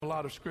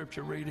lot of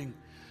scripture reading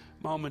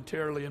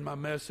momentarily in my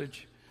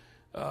message.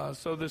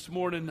 So this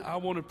morning I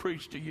want to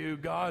preach to you.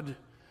 God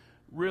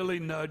really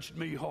nudged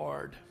me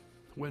hard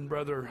when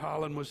Brother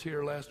Holland was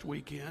here last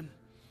weekend.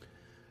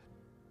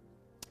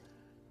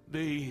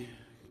 The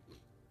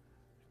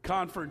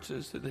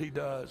conferences that he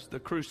does, the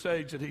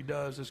crusades that he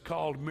does, is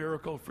called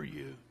Miracle for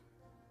You.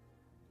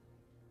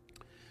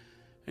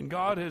 And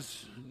God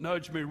has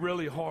nudged me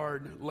really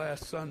hard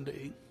last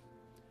Sunday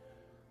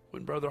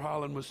when Brother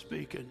Holland was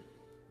speaking.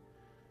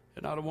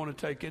 And I don't want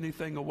to take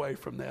anything away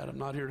from that. I'm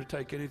not here to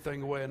take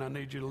anything away, and I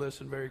need you to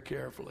listen very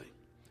carefully.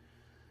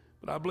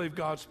 But I believe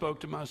God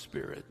spoke to my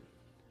spirit,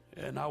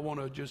 and I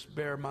want to just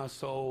bare my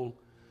soul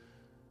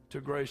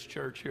to Grace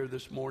Church here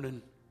this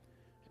morning.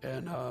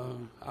 And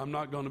I'm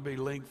not going to be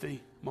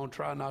lengthy. I'm going to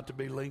try not to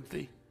be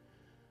lengthy.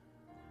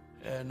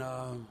 And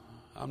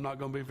I'm not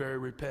going to be very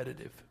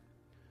repetitive.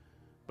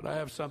 But I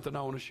have something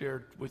I want to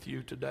share with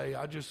you today.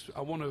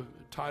 I want to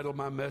title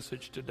my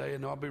message today,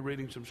 and I'll be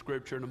reading some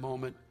scripture in a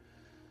moment.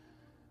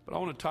 But I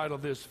want to title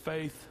this,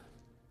 Faith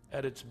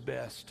at its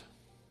Best.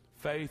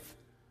 Faith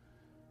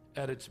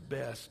at its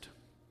best.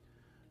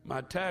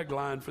 My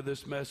tagline for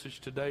this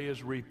message today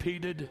is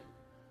repeated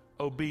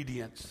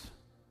obedience.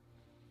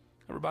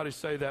 Everybody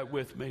say that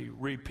with me.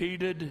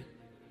 Repeated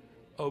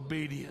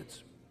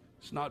obedience.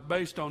 It's not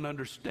based on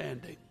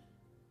understanding.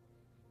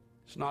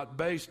 It's not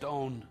based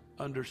on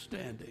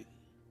understanding.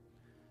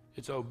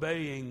 It's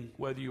obeying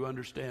whether you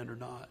understand or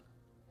not.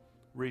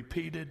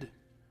 Repeated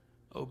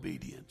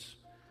obedience.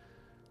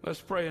 Let's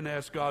pray and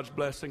ask God's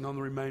blessing on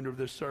the remainder of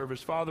this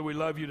service. Father, we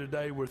love you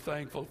today. We're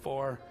thankful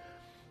for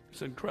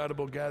this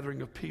incredible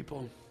gathering of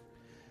people,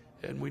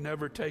 and we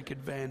never take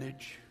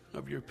advantage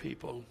of your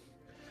people.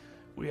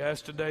 We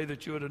ask today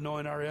that you would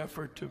anoint our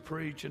effort to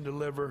preach and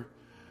deliver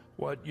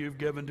what you've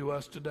given to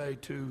us today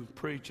to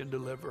preach and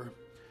deliver.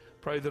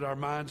 Pray that our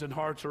minds and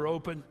hearts are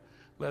open.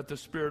 Let the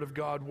Spirit of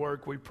God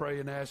work, we pray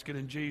and ask it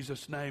in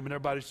Jesus' name. And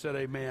everybody said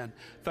amen.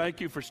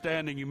 Thank you for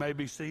standing. You may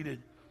be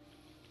seated.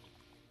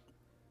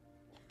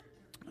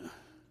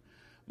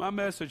 My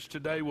message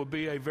today will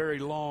be a very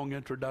long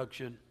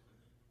introduction.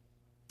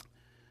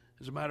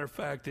 As a matter of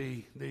fact,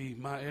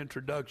 my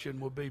introduction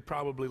will be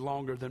probably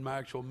longer than my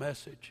actual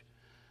message.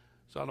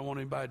 So I don't want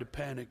anybody to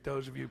panic.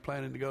 Those of you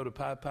planning to go to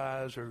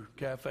Popeyes or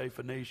Cafe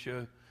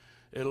Phoenicia,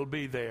 it'll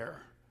be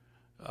there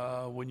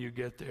when you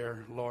get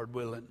there, Lord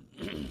willing.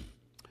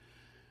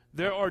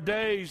 There are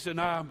days, and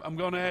I'm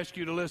going to ask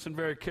you to listen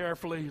very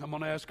carefully. I'm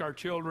going to ask our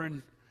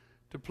children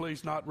to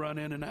please not run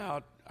in and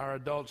out, our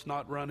adults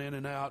not run in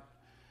and out.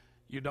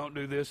 You don't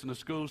do this in a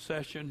school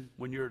session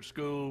when you're at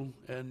school,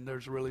 and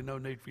there's really no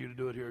need for you to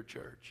do it here at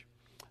church.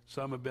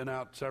 Some have been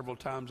out several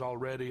times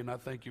already, and I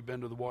think you've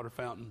been to the water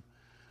fountain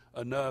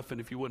enough.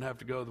 And if you wouldn't have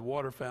to go to the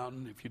water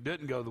fountain, if you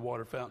didn't go to the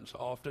water fountain so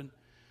often,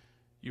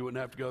 you wouldn't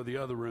have to go to the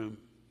other room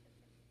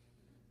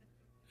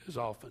as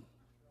often.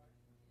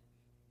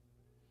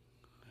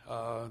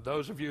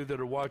 Those of you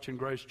that are watching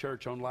Grace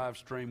Church on live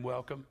stream,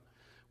 welcome.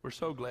 We're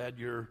so glad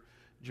you're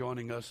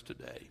joining us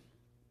today.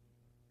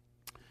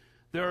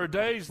 There are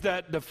days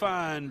that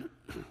define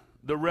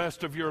the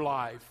rest of your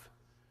life.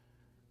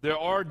 There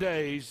are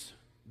days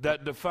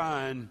that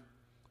define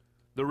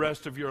the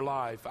rest of your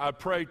life. I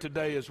pray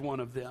today is one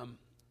of them.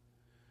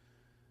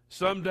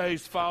 Some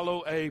days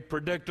follow a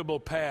predictable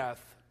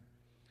path,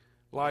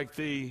 like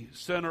the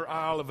center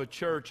aisle of a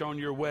church on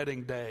your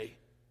wedding day.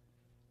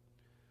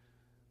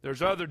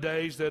 There's other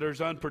days that are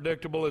as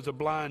unpredictable as a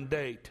blind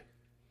date.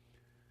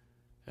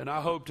 And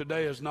I hope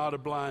today is not a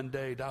blind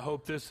date. I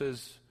hope this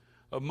is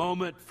a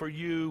moment for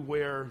you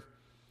where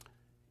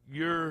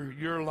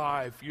your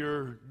life,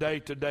 your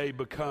day-to-day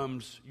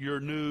becomes your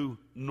new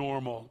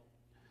normal.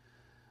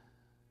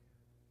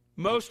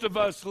 Most of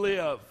us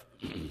live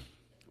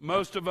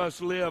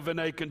in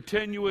a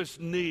continuous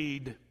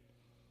need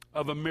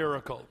of a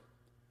miracle.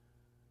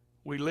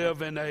 We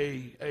live in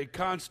a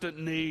constant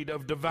need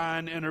of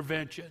divine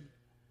intervention.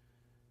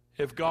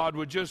 If God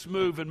would just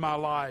move in my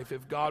life,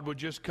 if God would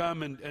just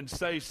come and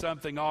say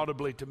something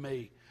audibly to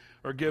me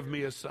or give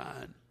me a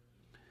sign.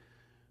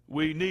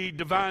 We need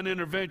divine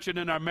intervention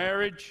in our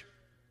marriage,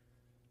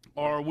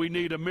 or we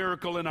need a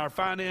miracle in our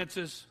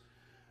finances,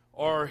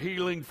 or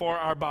healing for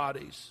our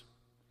bodies.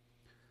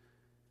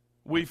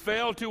 We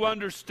fail to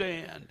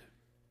understand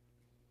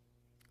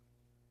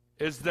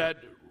is that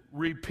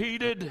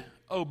repeated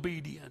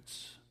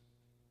obedience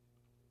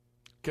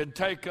can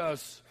take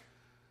us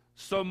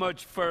so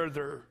much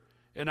further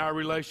in our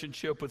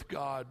relationship with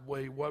God.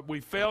 What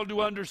we fail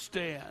to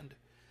understand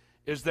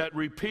is that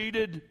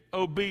repeated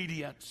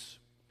obedience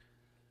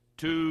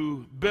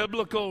to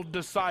biblical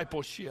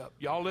discipleship.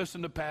 Y'all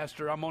listen to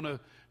Pastor. I'm going to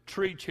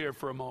preach here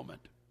for a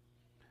moment.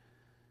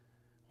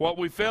 What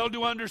we fail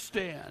to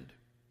understand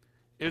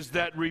is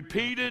that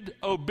repeated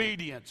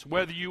obedience,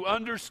 whether you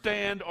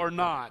understand or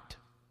not.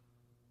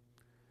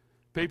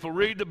 People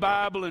read the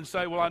Bible and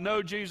say, well, I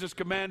know Jesus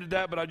commanded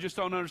that, but I just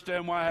don't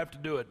understand why I have to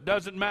do it.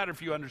 Doesn't matter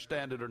if you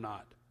understand it or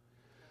not.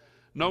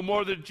 No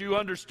more than you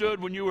understood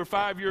when you were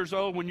 5 years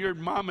old when your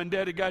mom and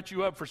daddy got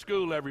you up for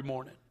school every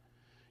morning.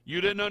 You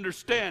didn't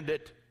understand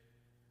it,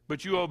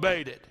 but you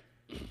obeyed it.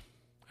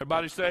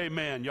 Everybody say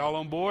amen. Y'all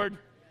on board?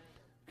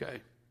 Okay.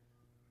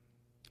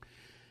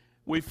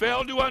 We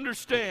fail to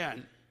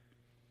understand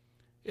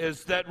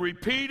is that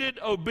repeated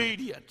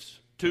obedience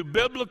to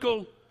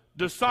biblical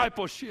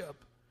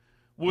discipleship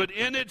would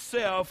in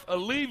itself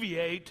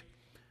alleviate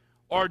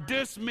or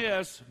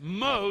dismiss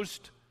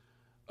most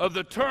of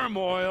the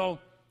turmoil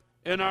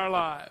in our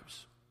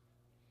lives.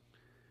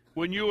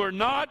 When you are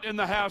not in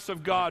the house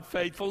of God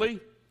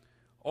faithfully,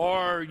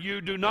 or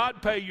you do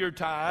not pay your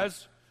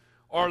tithes,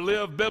 or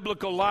live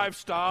biblical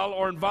lifestyle,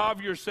 or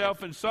involve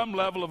yourself in some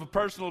level of a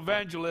personal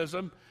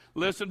evangelism,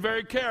 listen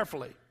very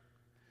carefully.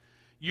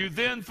 You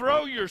then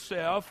throw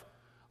yourself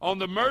on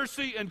the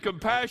mercy and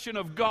compassion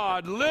of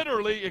God,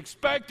 literally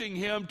expecting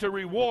Him to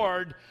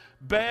reward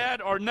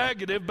bad or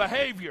negative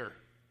behavior,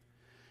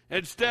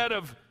 instead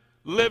of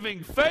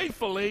living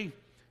faithfully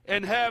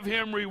and have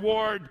Him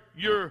reward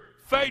your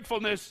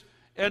faithfulness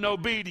and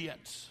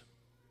obedience.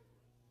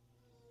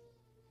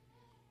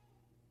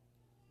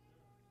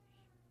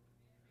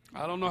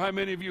 I don't know how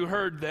many of you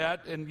heard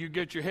that and you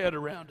get your head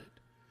around it.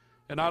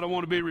 And I don't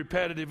want to be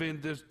repetitive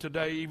in this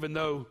today, even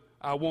though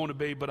I want to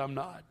be, but I'm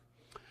not.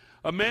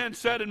 A man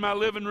sat in my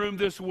living room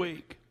this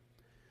week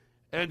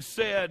and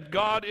said,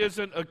 God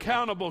isn't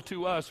accountable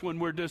to us when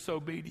we're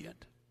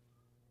disobedient.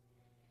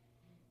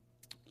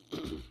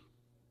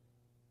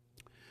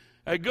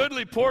 A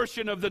goodly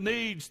portion of the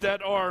needs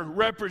that are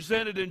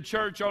represented in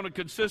church on a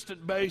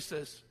consistent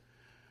basis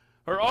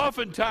are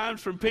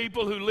oftentimes from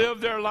people who live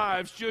their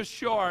lives just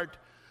short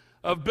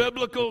of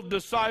biblical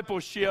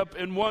discipleship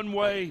in one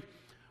way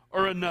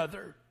or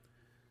another.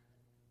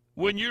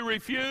 When you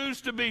refuse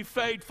to be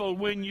faithful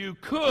when you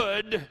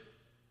could,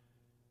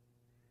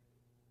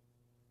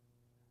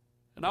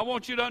 and I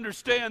want you to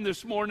understand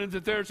this morning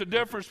that there's a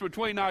difference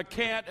between I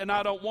can't and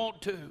I don't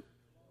want to.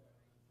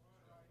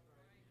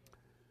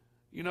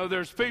 You know,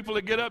 there's people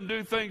that get up and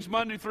do things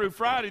Monday through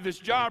Friday that's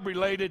job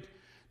related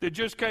that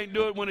just can't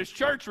do it when it's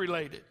church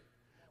related.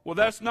 Well,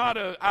 that's not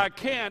a I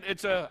can't,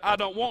 it's a I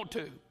don't want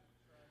to.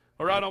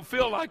 Or I don't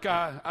feel like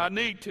I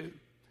need to.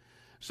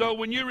 So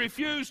when you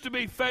refuse to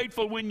be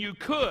faithful when you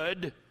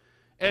could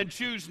and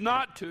choose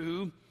not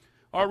to,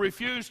 or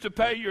refuse to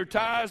pay your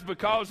tithes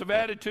because of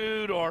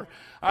attitude or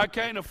I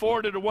can't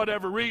afford it or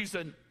whatever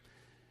reason,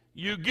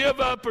 you give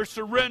up or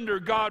surrender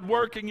God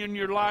working in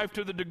your life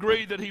to the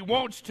degree that He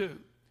wants to.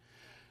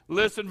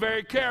 Listen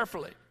very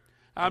carefully.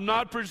 I'm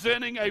not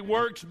presenting a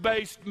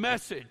works-based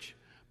message,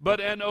 but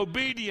an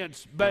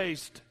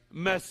obedience-based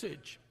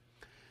message.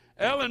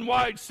 Ellen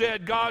White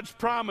said God's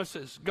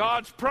promises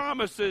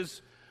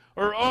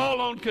are all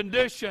on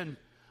condition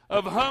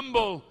of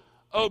humble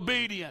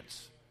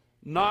obedience.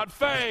 Not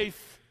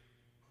faith,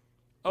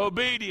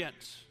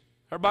 obedience.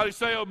 Everybody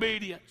say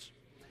obedience.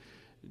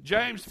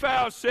 James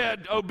Faust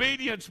said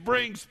obedience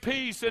brings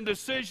peace in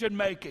decision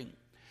making.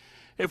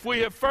 If we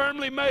have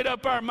firmly made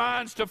up our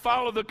minds to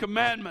follow the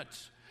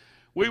commandments,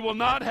 we will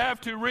not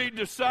have to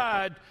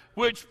decide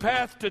which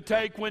path to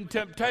take when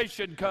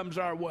temptation comes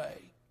our way.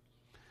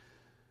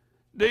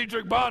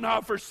 Dietrich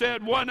Bonhoeffer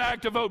said, one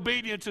act of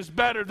obedience is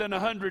better than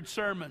 100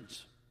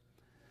 sermons.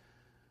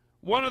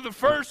 One of the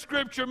first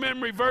scripture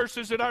memory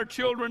verses that our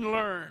children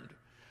learned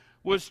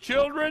was,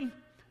 children,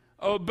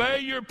 obey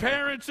your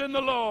parents in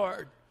the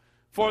Lord,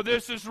 for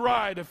this is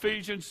right,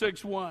 Ephesians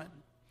 6:1.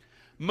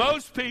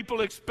 Most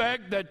people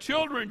expect that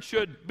children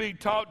should be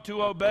taught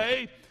to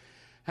obey.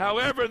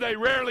 However, they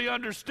rarely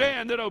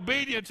understand that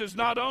obedience is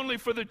not only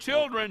for the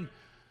children,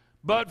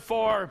 but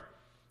for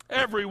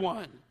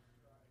everyone.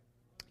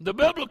 The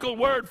biblical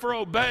word for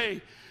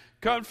obey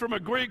comes from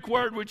a Greek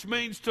word which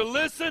means to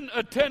listen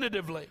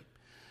attentively.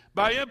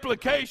 By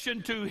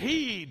implication, to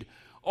heed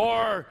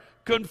or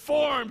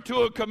conform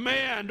to a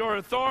command or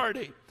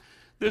authority.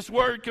 This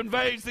word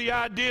conveys the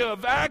idea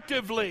of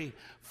actively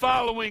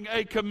following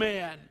a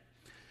command.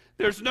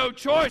 There's no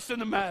choice in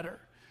the matter.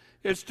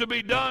 It's to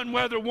be done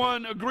whether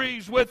one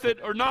agrees with it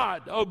or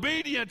not.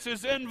 Obedience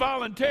is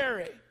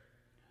involuntary.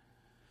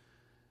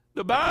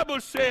 The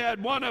Bible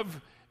said one of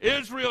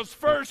Israel's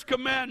first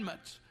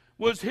commandments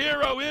was,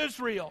 Hear, O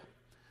Israel,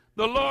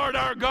 the Lord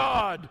our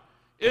God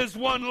is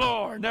one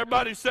Lord. And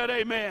everybody said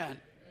amen. Amen.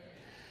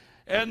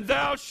 And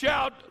thou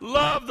shalt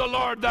love the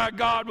Lord thy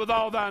God with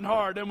all thine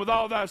heart and with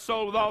all thy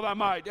soul, with all thy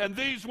might. And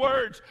these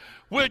words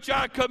which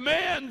I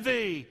command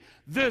thee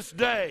this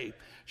day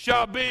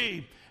shall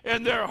be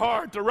in their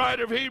heart. The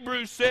writer of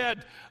Hebrews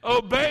said,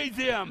 obey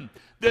them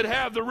that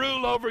have the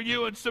rule over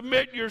you and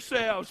submit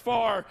yourselves,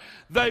 for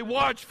they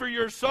watch for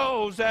your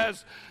souls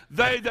as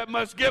they that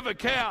must give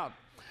account,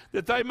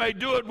 that they may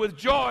do it with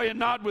joy and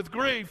not with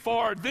grief,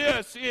 for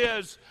this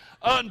is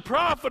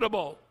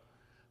unprofitable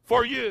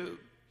for you.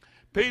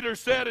 Peter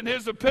said in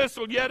his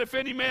epistle, yet if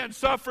any man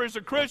suffer as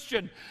a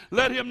Christian,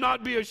 let him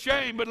not be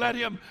ashamed, but let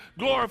him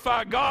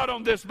glorify God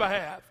on this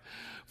behalf.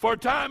 For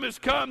time has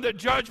come that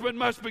judgment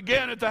must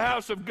begin at the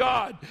house of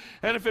God.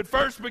 And if it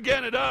first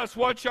begin at us,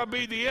 what shall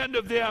be the end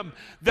of them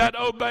that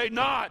obey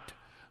not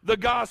the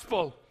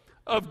gospel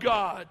of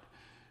God?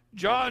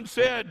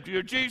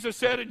 Jesus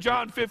said in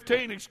John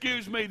 15,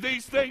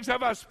 these things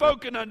have I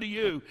spoken unto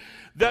you,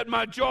 that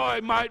my joy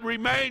might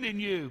remain in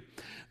you,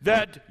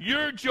 that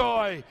your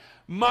joy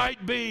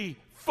might be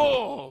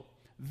full.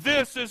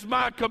 This is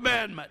my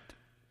commandment.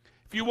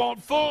 If you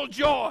want full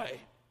joy,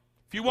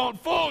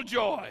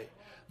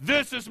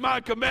 this is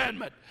my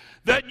commandment,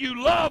 that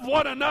you love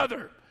one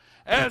another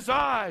as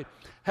I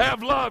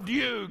have loved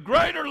you.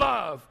 Greater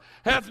love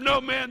hath no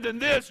man than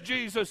this,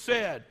 Jesus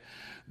said,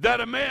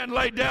 that a man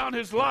lay down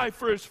his life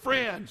for his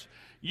friends.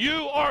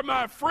 You are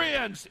my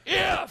friends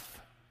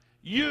if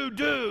you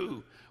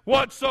do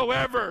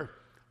whatsoever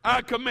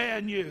I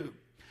command you.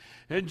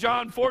 In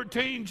John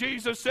 14,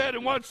 Jesus said,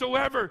 and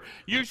whatsoever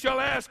you shall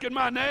ask in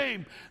my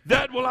name,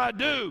 that will I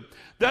do,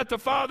 that the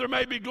Father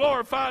may be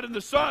glorified in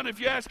the Son. If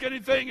you ask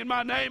anything in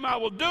my name, I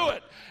will do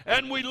it.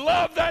 And we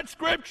love that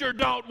scripture,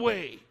 don't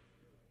we?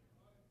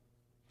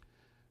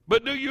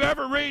 But do you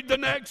ever read the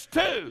next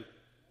two?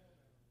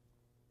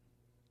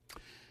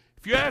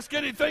 If you ask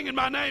anything in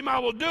my name, I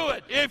will do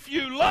it. If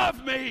you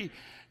love me,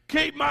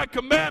 keep my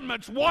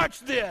commandments.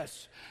 Watch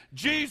this.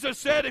 Jesus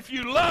said, if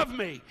you love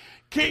me,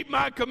 keep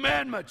my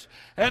commandments,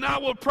 and I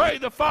will pray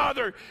the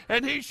Father,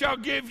 and he shall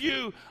give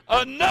you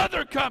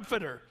another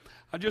comforter.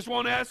 I just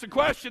want to ask the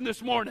question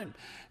this morning.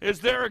 Is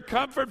there a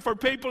comfort for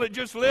people that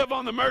just live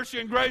on the mercy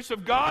and grace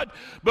of God?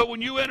 But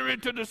when you enter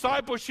into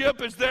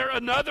discipleship, is there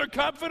another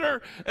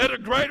comforter at a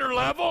greater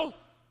level?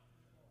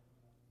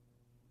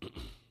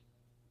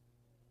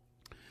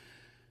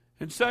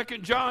 In 2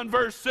 John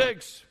verse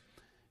 6,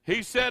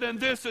 he said, and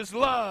this is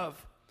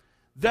love,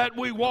 that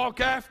we walk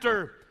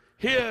after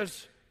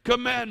his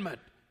commandment.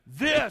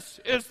 This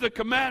is the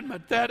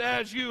commandment, that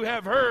as you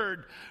have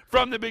heard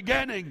from the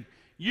beginning,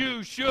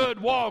 you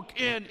should walk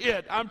in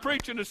it. I'm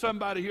preaching to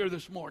somebody here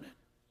this morning.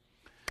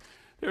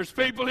 There's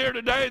people here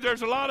today,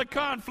 there's a lot of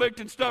conflict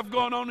and stuff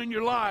going on in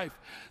your life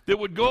that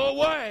would go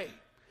away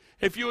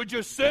if you would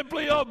just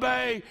simply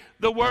obey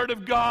the Word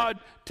of God,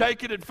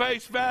 take it at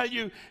face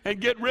value, and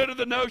get rid of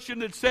the notion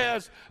that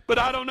says, but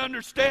I don't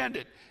understand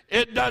it.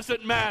 It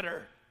doesn't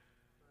matter.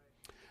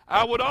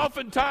 I would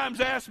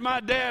oftentimes ask my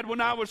dad when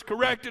I was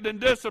corrected and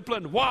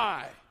disciplined,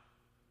 why?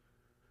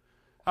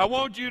 I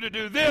want you to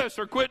do this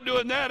or quit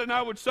doing that. And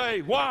I would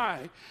say,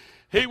 why?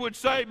 He would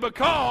say,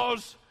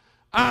 because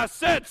I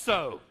said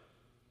so.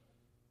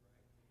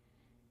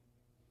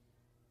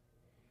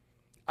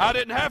 I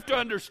didn't have to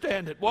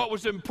understand it. What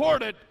was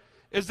important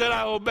is that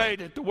I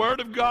obeyed it. The Word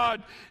of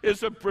God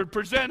is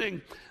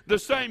presenting the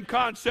same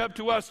concept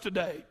to us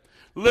today.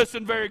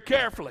 Listen very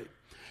carefully.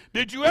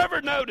 Did you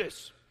ever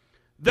notice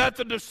that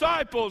the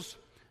disciples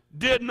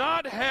did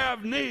not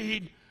have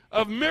need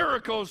of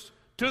miracles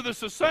to the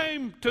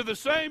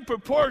same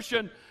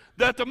proportion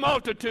that the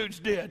multitudes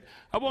did?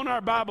 I want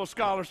our Bible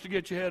scholars to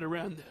get your head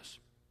around this.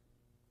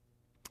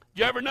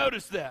 Did you ever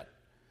notice that?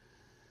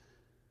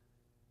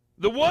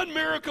 The one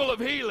miracle of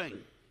healing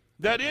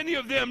that any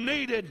of them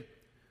needed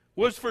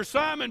was for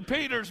Simon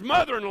Peter's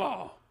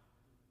mother-in-law.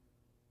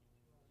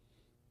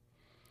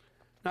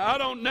 Now, I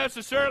don't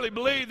necessarily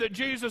believe that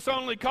Jesus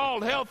only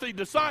called healthy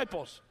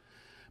disciples,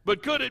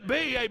 but could it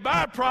be a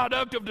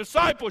byproduct of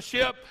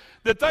discipleship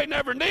that they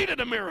never needed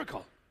a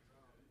miracle?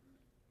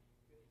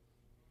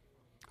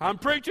 I'm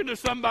preaching to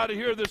somebody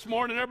here this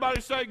morning.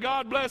 Everybody say,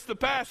 God bless the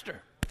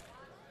pastor.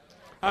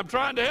 I'm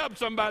trying to help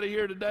somebody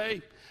here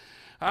today.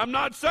 I'm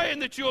not saying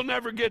that you'll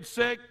never get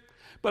sick,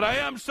 but I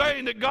am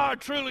saying that God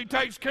truly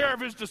takes care of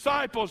his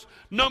disciples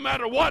no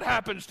matter what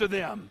happens to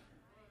them.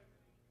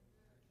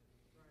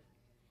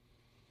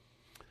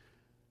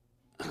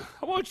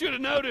 I want you to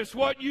notice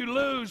what you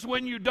lose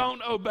when you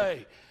don't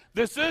obey.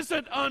 This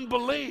isn't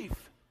unbelief.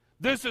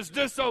 This is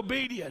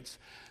disobedience.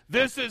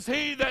 This is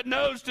he that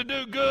knows to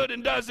do good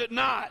and does it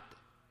not.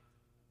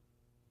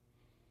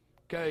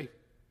 Okay.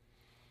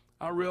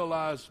 I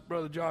realize,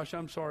 Brother Josh,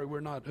 I'm sorry we're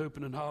not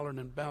hooping and hollering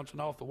and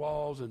bouncing off the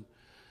walls.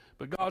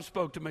 But God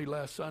spoke to me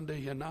last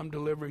Sunday, and I'm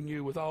delivering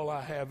you with all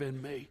I have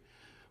in me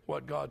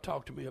what God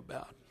talked to me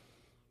about.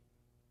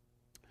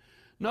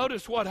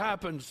 Notice what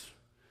happens,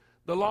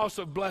 the loss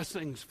of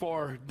blessings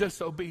for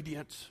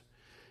disobedience.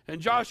 In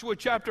Joshua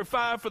chapter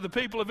 5, for the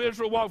people of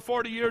Israel walked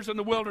 40 years in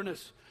the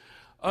wilderness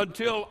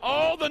until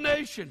all the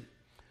nation,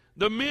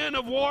 the men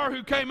of war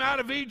who came out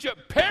of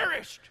Egypt,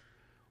 perished.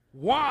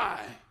 Why?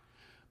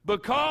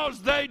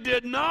 Because they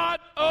did not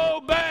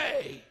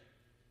obey.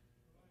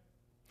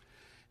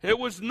 It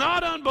was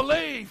not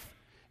unbelief,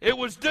 it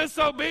was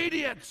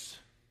disobedience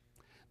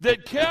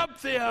that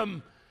kept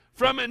them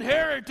from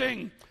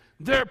inheriting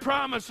their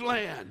promised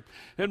land.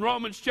 In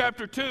Romans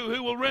chapter 2,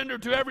 who will render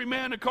to every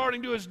man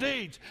according to his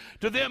deeds,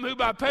 to them who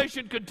by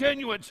patient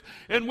continuance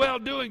in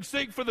well-doing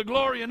seek for the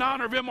glory and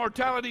honor of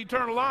immortality,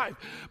 eternal life.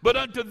 But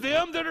unto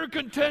them that are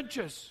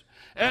contentious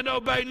and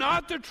obey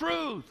not the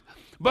truth,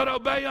 but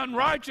obey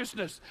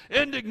unrighteousness,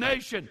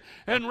 indignation,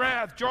 and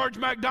wrath. George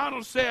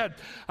MacDonald said,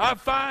 I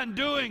find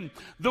doing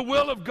the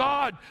will of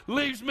God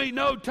leaves me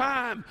no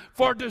time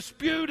for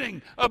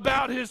disputing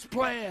about his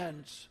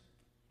plans.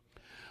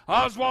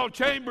 Oswald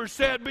Chambers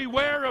said,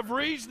 beware of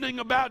reasoning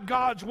about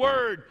God's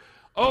word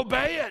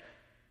obey it.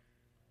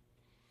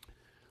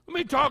 Let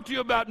me talk to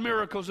you about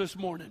miracles this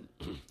morning.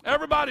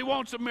 Everybody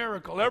wants a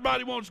miracle.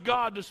 Everybody wants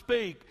God to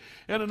speak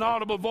in an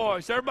audible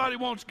voice. Everybody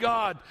wants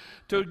God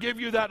to give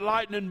you that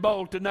lightning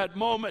bolt in that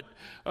moment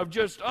of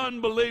just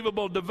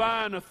unbelievable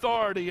divine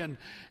authority and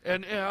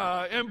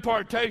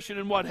impartation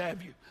and what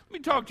have you. Let me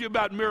talk to you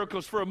about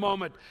miracles for a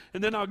moment,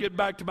 and then I'll get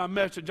back to my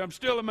message. I'm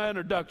still in my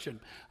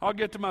introduction. I'll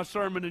get to my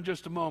sermon in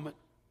just a moment.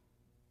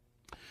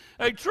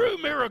 A true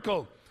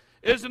miracle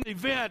is an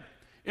event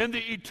in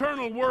the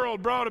eternal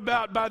world brought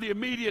about by the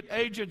immediate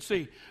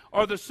agency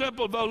or the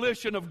simple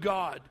volition of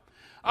God,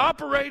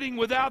 operating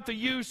without the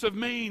use of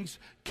means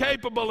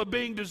capable of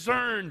being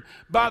discerned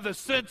by the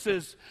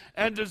senses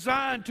and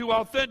designed to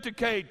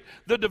authenticate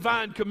the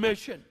divine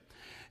commission.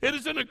 It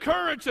is an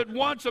occurrence at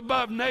once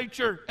above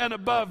nature and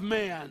above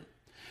man.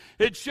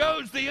 It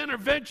shows the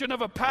intervention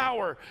of a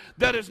power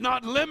that is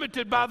not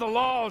limited by the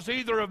laws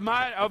either of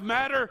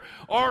matter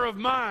or of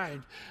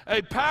mind.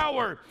 A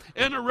power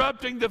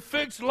interrupting the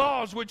fixed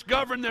laws which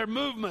govern their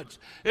movements.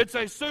 It's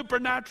a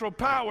supernatural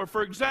power.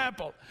 For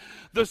example,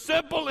 the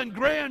simple and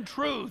grand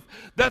truth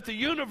that the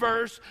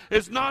universe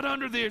is not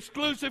under the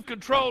exclusive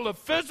control of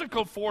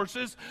physical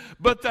forces,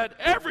 but that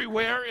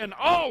everywhere and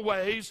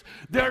always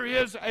there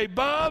is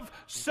above,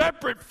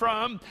 separate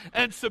from,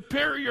 and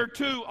superior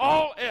to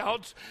all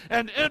else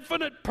an infinite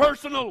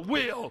personal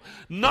will,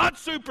 not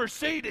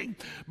superseding,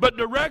 but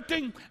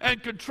directing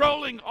and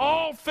controlling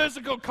all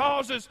physical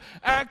causes,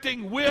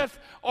 acting with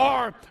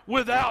or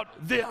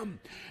without them.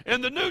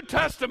 In the New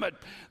Testament,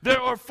 there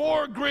are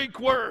 4 Greek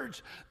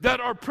words that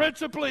are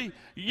principally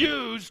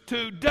used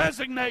to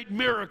designate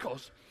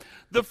miracles.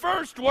 The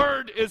first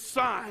word is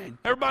sign.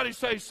 Everybody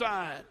say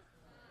sign.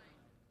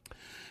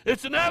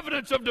 It's an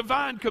evidence of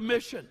divine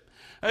commission,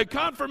 a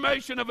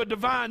confirmation of a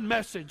divine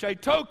message, a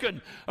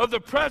token of the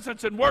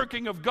presence and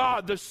working of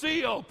God, the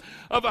seal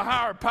of a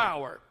higher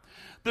power.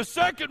 The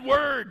second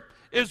word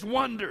is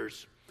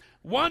wonders.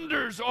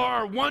 Wonders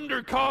are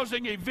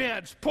wonder-causing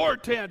events,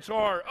 portents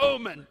or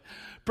omen,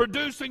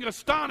 producing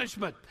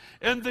astonishment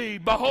in the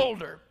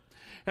beholder.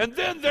 And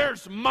then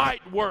there's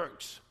might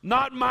works,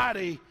 not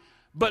mighty,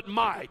 but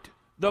might.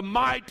 The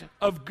might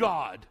of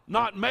God,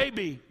 not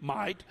maybe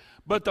might,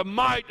 but the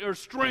might or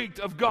strength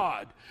of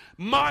God.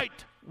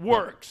 Might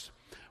works.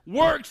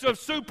 Works of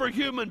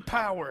superhuman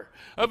power,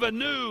 of a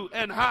new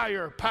and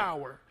higher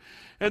power.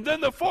 And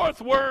then the fourth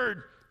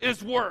word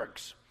is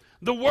works.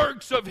 The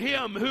works of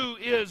Him who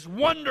is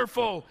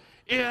wonderful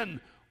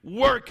in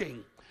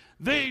working.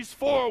 These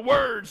 4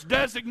 words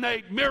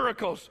designate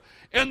miracles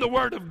in the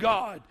Word of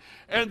God.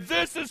 And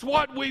this is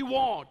what we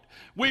want.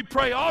 We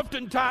pray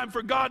oftentimes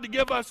for God to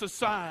give us a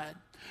sign.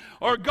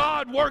 Or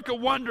God, work a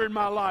wonder in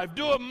my life.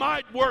 Do a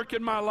might work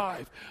in my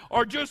life.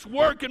 Or just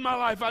work in my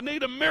life. I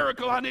need a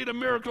miracle, I need a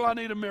miracle, I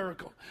need a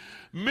miracle.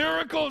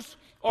 Miracles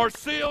are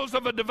seals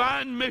of a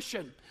divine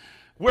mission.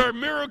 Where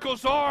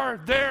miracles are,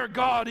 there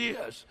God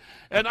is.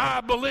 And I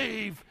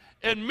believe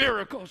in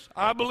miracles.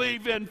 I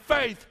believe in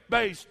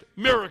faith-based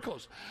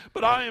miracles.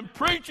 But I am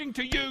preaching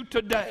to you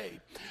today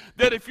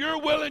that if you're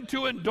willing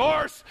to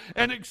endorse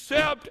and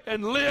accept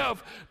and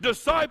live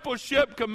discipleship